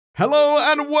Hello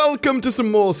and welcome to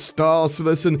some more Star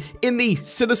Citizen. In the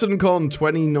CitizenCon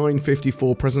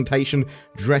 2954 presentation,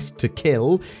 Dressed to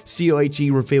Kill,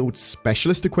 CIG revealed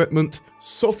specialist equipment,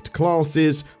 soft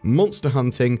classes, monster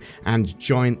hunting, and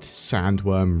giant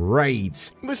sandworm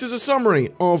raids. This is a summary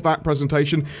of that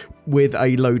presentation with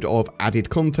a load of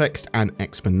added context and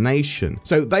explanation.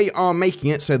 So they are making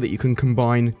it so that you can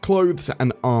combine clothes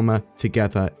and armor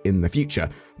together in the future.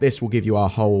 This will give you a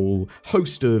whole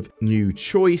host of new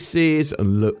choices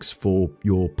and looks for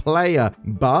your player,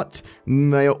 but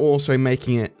they are also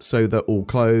making it so that all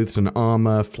clothes and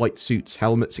armor, flight suits,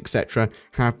 helmets, etc.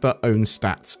 have their own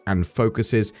stats and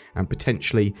focuses and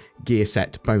potentially gear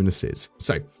set bonuses.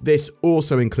 So this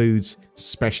also includes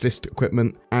specialist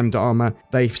equipment and armor.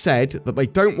 They've said that they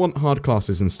don't want hard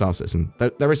classes in Star Citizen.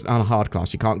 There isn't a hard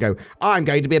class. You can't go, I'm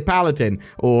going to be a paladin,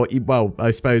 or, well,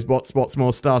 I suppose what's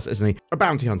more Star Citizen-y? A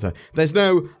bounty hunter. There's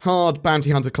no hard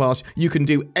bounty hunter class. You can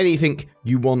do anything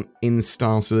you want in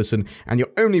Star Citizen, and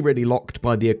you're only really locked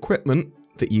by the equipment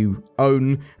that you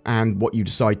own and what you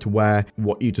decide to wear,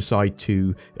 what you decide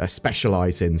to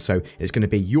specialize in. So it's going to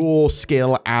be your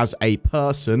skill as a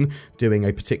person doing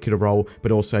a particular role,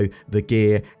 but also the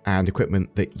gear and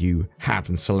equipment that you have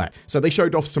and select. So they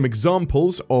showed off some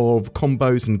examples of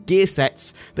combos and gear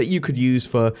sets that you could use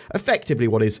for effectively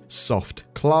what is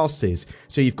soft classes.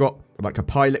 So you've got like a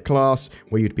pilot class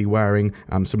where you'd be wearing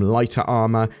some lighter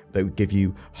armor that would give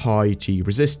you high G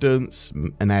resistance,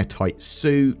 an airtight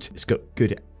suit. It's got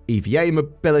good EVA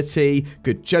mobility,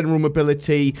 good general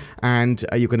mobility, and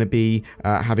you're going to be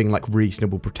having like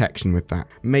reasonable protection with that.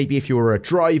 Maybe if you were a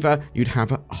driver, you'd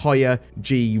have a higher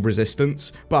G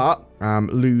resistance, but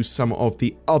lose some of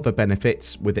the other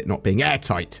benefits with it not being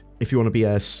airtight. If you want to be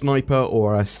a sniper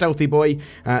or a stealthy boy,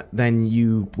 then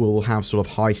you will have sort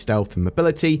of high stealth and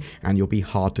mobility, and you'll be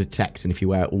hard to detect. And if you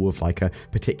wear all of like a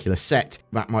particular set,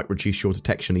 that might reduce your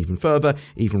detection even further,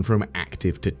 even from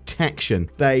active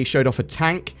detection. They showed off a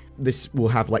tank. This will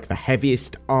have like the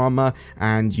heaviest armor,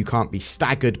 and you can't be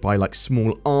staggered by like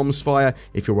small arms fire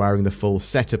if you're wearing the full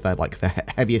set of their like the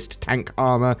heaviest tank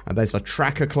armor. And there's a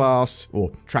tracker class,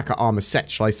 or tracker armor set,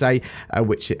 shall I say,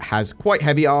 which it has quite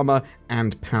heavy armor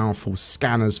and powerful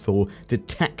scanners for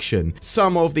detection.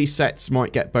 Some of these sets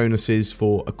might get bonuses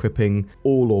for equipping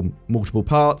all or multiple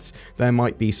parts. There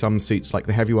might be some suits like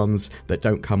the heavy ones that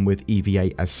don't come with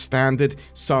EVA as standard.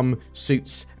 Some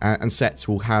suits and sets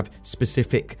will have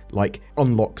specific like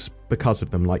unlocks because of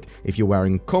them. Like if you're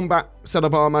wearing combat set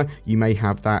of armor, you may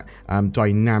have that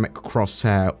dynamic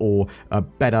crosshair or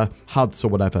better HUDs or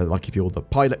whatever. Like if you're the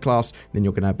pilot class, then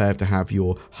you're going to be able to have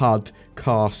your HUD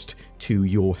cast to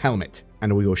your helmet,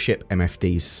 and all your ship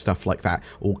MFDs, stuff like that,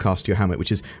 all cast to your helmet,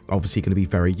 which is obviously going to be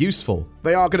very useful.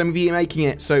 They are going to be making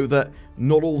it so that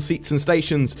not all seats and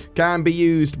stations can be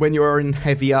used when you are in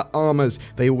heavier armors.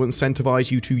 They will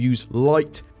incentivize you to use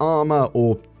light armor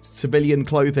or civilian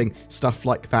clothing, stuff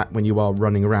like that when you are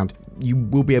running around. You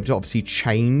will be able to obviously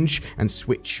change and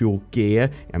switch your gear.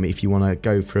 I mean, if you want to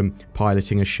go from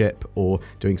piloting a ship or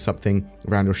doing something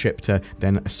around your ship to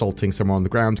then assaulting someone on the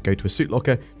ground, go to a suit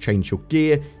locker, change your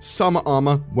gear. Some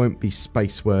armor won't be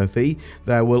space worthy.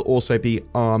 There will also be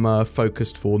armor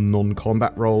focused for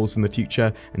non-combat roles in the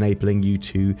future, enabling you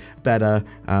to better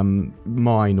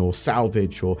mine or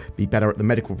salvage or be better at the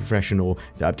medical profession or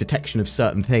detection of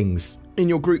certain things. In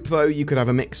your group, though, you could have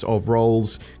a mix of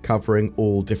roles covering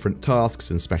all different tasks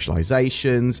and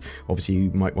specializations. Obviously,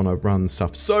 you might want to run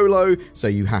stuff solo, so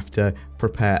you have to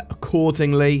prepare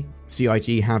accordingly.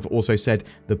 CIG have also said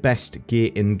the best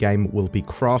gear in-game will be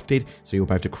crafted, so you'll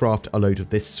be able to craft a load of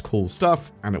this cool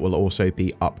stuff, and it will also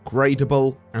be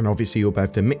upgradable. And obviously you'll be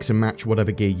able to mix and match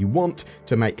whatever gear you want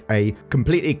to make a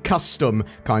completely custom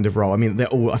kind of role. I mean, they're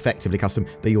all effectively custom,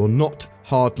 that you're not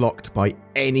hard-locked by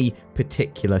any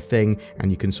particular thing, and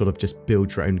you can sort of just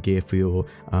build your own gear for your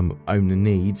own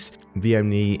needs. The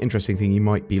only interesting thing you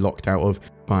might be locked out of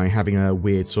by having a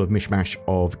weird sort of mishmash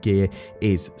of gear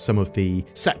is some of the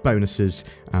set bonuses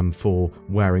for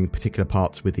wearing particular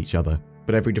parts with each other.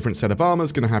 But every different set of armor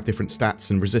is going to have different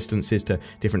stats and resistances to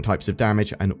different types of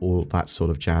damage and all that sort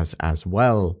of jazz as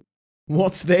well.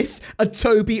 What's this? A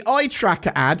Tobii eye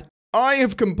tracker ad? I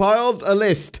have compiled a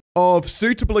list of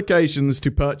suitable occasions to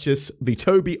purchase the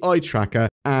Tobii eye tracker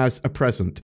as a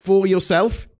present. For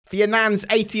yourself, for your nan's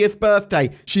 80th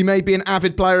birthday. She may be an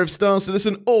avid player of Star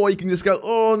Citizen, or you can just go,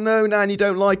 oh no, Nan, you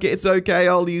don't like it, it's okay,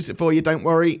 I'll use it for you, don't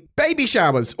worry. Baby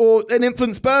showers, or an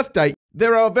infant's birthday.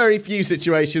 There are very few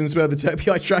situations where the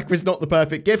Tobii eye tracker is not the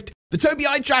perfect gift. The Tobii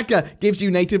eye tracker gives you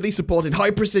natively supported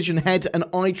high precision head and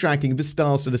eye tracking for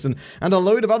Star Citizen, and a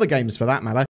load of other games for that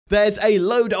matter. There's a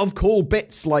load of cool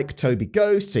bits like Toby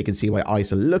Ghost, so you can see where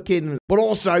eyes are looking, but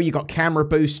also you got camera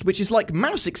boost, which is like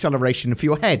mouse acceleration for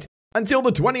your head. Until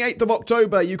the 28th of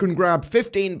October, you can grab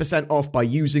 15% off by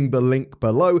using the link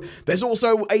below. There's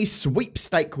also a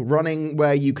sweepstake running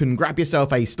where you can grab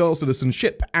yourself a Star Citizen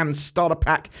ship and starter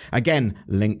pack. Again,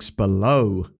 links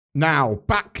below. Now,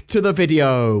 back to the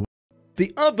video.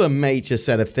 The other major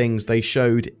set of things they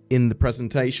showed in the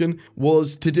presentation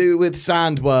was to do with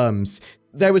sandworms.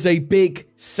 There was a big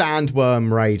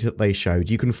sandworm raid that they showed.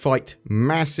 You can fight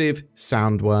massive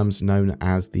sandworms known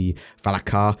as the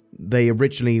Valakar. They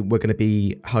originally were going to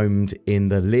be homed in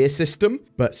the Lear system,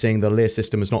 but seeing the Lear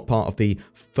system is not part of the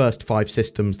first 5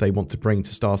 systems they want to bring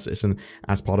to Star Citizen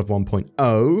as part of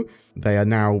 1.0, they are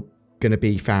now going to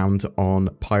be found on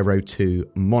Pyro 2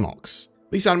 Monarchs.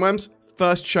 These sandworms,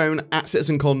 first shown at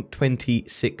CitizenCon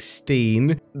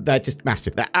 2016. They're just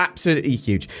massive. They're absolutely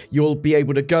huge. You'll be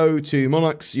able to go to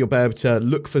Monarchs, you'll be able to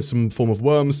look for some form of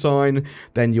worm sign,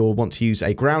 then you'll want to use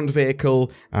a ground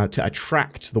vehicle to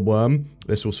attract the worm.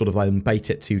 This will sort of then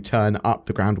bait it to turn up,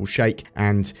 the ground will shake,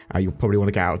 and you'll probably want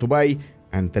to get out of the way,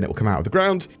 and then it will come out of the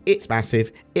ground. It's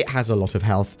massive. It has a lot of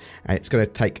health. It's going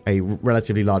to take a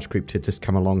relatively large group to just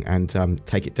come along and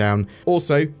take it down.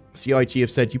 Also, CIG have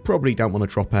said you probably don't want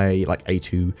to drop a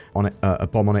A2 on it, a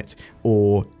bomb on it,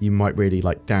 or you might really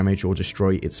damage or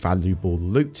destroy its valuable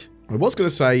loot. I was going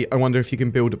to say, I wonder if you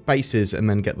can build bases and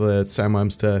then get the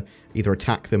sandworms to either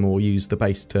attack them or use the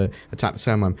base to attack the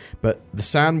sandworm. But the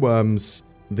sandworms,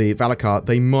 the Valakar,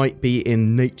 they might be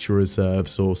in nature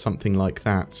reserves or something like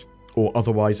that, or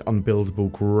otherwise unbuildable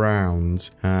ground,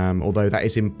 although that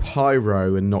is in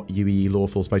Pyro and not UE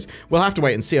lawful space. We'll have to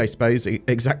wait and see, I suppose,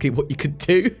 exactly what you could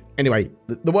do. Anyway,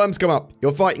 the worms come up,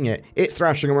 you're fighting it, it's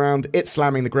thrashing around, it's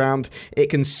slamming the ground, it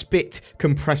can spit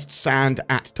compressed sand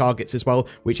at targets as well,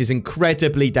 which is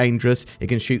incredibly dangerous. It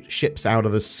can shoot ships out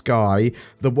of the sky.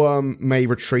 The worm may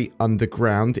retreat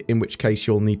underground, in which case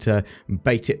you'll need to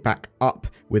bait it back up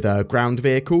with a ground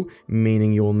vehicle,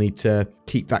 meaning you'll need to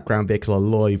keep that ground vehicle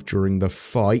alive during the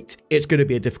fight. It's going to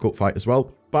be a difficult fight as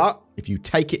well, but if you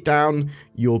take it down,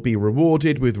 you'll be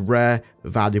rewarded with rare,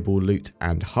 valuable loot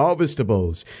and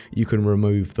harvestables. You can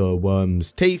remove the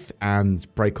worm's teeth and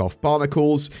break off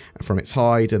barnacles from its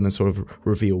hide and then sort of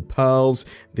reveal pearls.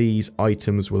 These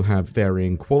items will have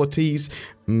varying qualities.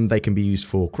 They can be used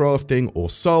for crafting or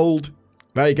sold.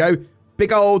 There you go.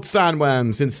 Big old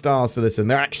sandworms in Star Citizen.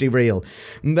 They're actually real.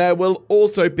 There will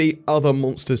also be other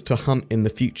monsters to hunt in the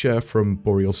future, from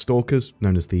boreal stalkers,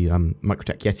 known as the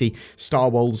Microtech Yeti,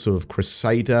 Starwolves of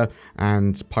Crusader,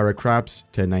 and Pyrocrabs,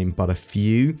 to name but a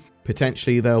few.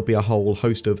 Potentially there'll be a whole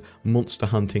host of monster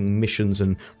hunting missions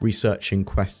and researching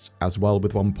quests as well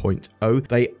with 1.0.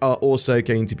 They are also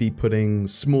going to be putting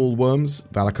small worms,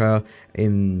 Valakar,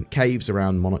 in caves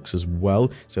around Monarchs as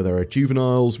well. So there are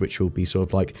juveniles, which will be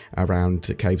sort of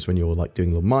around caves when you're doing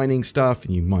little mining stuff,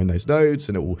 and you mine those nodes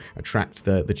and it will attract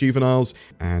the juveniles,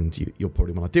 and you'll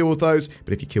probably want to deal with those.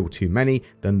 But if you kill too many,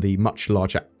 then the much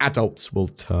larger adults will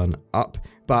turn up.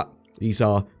 But these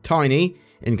are tiny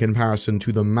in comparison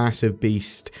to the massive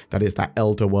beast that is that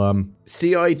Elder Worm.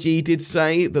 CIG did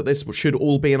say that this should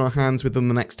all be in our hands within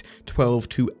the next 12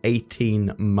 to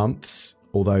 18 months,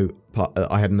 although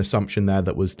I had an assumption there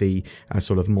that was the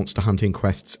sort of monster hunting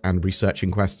quests and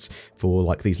researching quests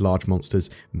for these large monsters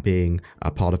being a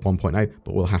part of 1.0,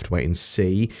 but we'll have to wait and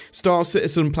see. Star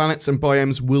Citizen planets and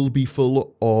biomes will be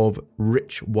full of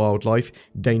rich wildlife,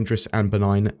 dangerous and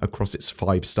benign, across its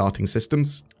 5 starting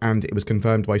systems, and it was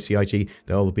confirmed by CIG that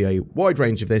there will be a wide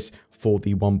range of this for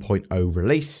the 1.0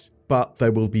 release. But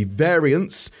there will be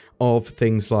variants of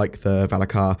things like the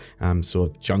Valakar, sort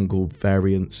of jungle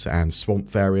variants and swamp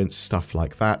variants, stuff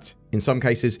like that. In some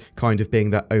cases, kind of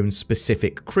being their own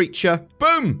specific creature.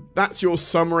 Boom! That's your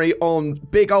summary on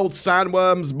big old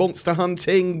sandworms, monster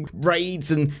hunting,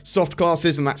 raids, and soft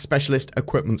classes, and that specialist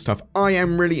equipment stuff. I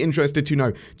am really interested to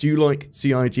know, do you like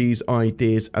CIG's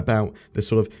ideas about the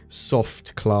sort of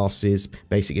soft classes,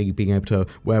 basically being able to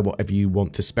wear whatever you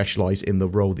want to specialize in the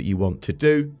role that you want to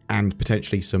do, and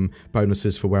potentially some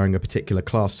bonuses for wearing a particular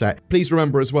class set? Please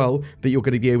remember as well that you're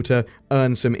going to be able to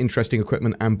earn some interesting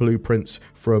equipment and blueprints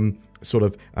from sort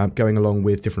of going along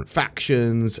with different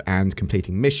factions and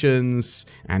completing missions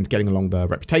and getting along the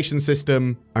reputation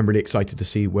system. I'm really excited to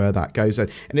see where that goes,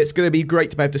 and it's going to be great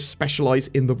to be able to specialize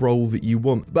in the role that you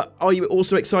want. But are you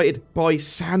also excited by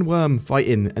sandworm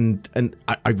fighting? And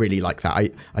I really like that.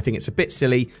 I think it's a bit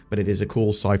silly, but it is a cool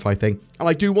sci-fi thing, and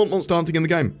I do want monster hunting in the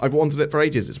game. I've wanted it for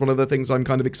ages. It's one of the things I'm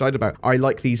kind of excited about. I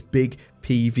like these big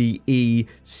PvE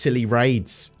silly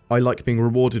raids. I like being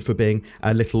rewarded for being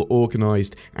a little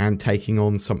organised and taking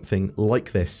on something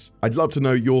like this. I'd love to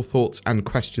know your thoughts and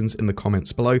questions in the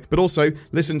comments below, but also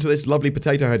listen to this lovely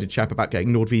potato-headed chap about getting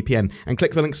NordVPN and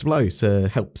click the links below to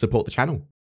help support the channel.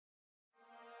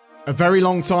 A very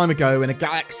long time ago, in a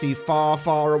galaxy far,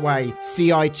 far away,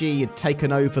 CIG had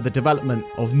taken over the development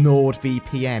of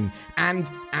NordVPN,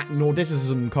 and at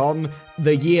NordVPN,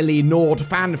 the yearly Nord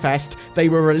FanFest, they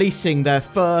were releasing their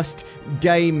first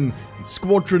game,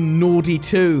 Squadron Nordy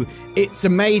 2. It's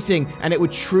amazing, and it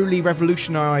would truly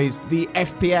revolutionise the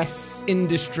FPS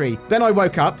industry. Then I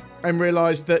woke up and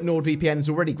realised that NordVPN is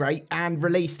already great and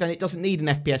released, and it doesn't need an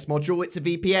FPS module, it's a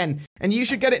VPN. And you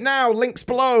should get it now, links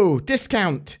below,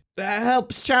 discount.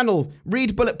 Helps channel,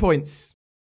 read bullet points.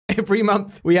 Every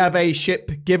month we have a ship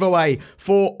giveaway.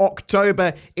 For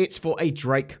October, it's for a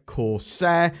Drake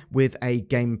Corsair with a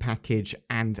game package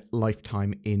and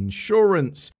lifetime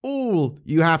insurance. All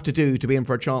you have to do to be in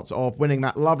for a chance of winning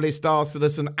that lovely Star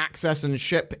Citizen access and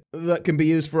ship that can be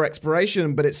used for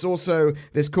exploration, but it's also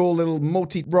this cool little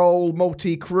multi-role,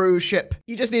 multi-crew ship.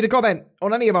 You just need a comment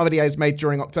on any of our videos made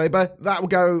during October. That will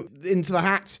go into the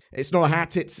hat. It's not a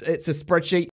hat, it's a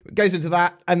spreadsheet. It goes into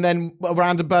that, and then a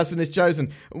random person is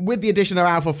chosen. With the addition of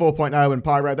Alpha 4.0 and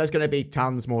Pyro, there's going to be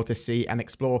tons more to see and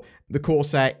explore. The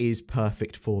Corsair is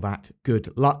perfect for that.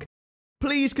 Good luck.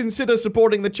 Please consider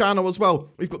supporting the channel as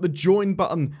well. We've got the join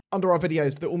button under our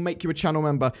videos that will make you a channel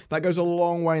member. That goes a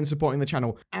long way in supporting the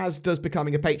channel, as does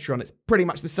becoming a Patreon. It's pretty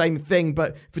much the same thing,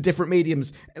 but for different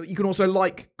mediums. You can also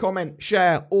like, comment,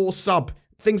 share, or sub,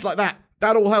 things like that.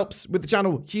 That all helps with the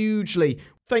channel hugely.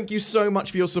 Thank you so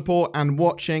much for your support and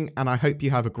watching, and I hope you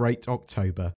have a great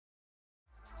October.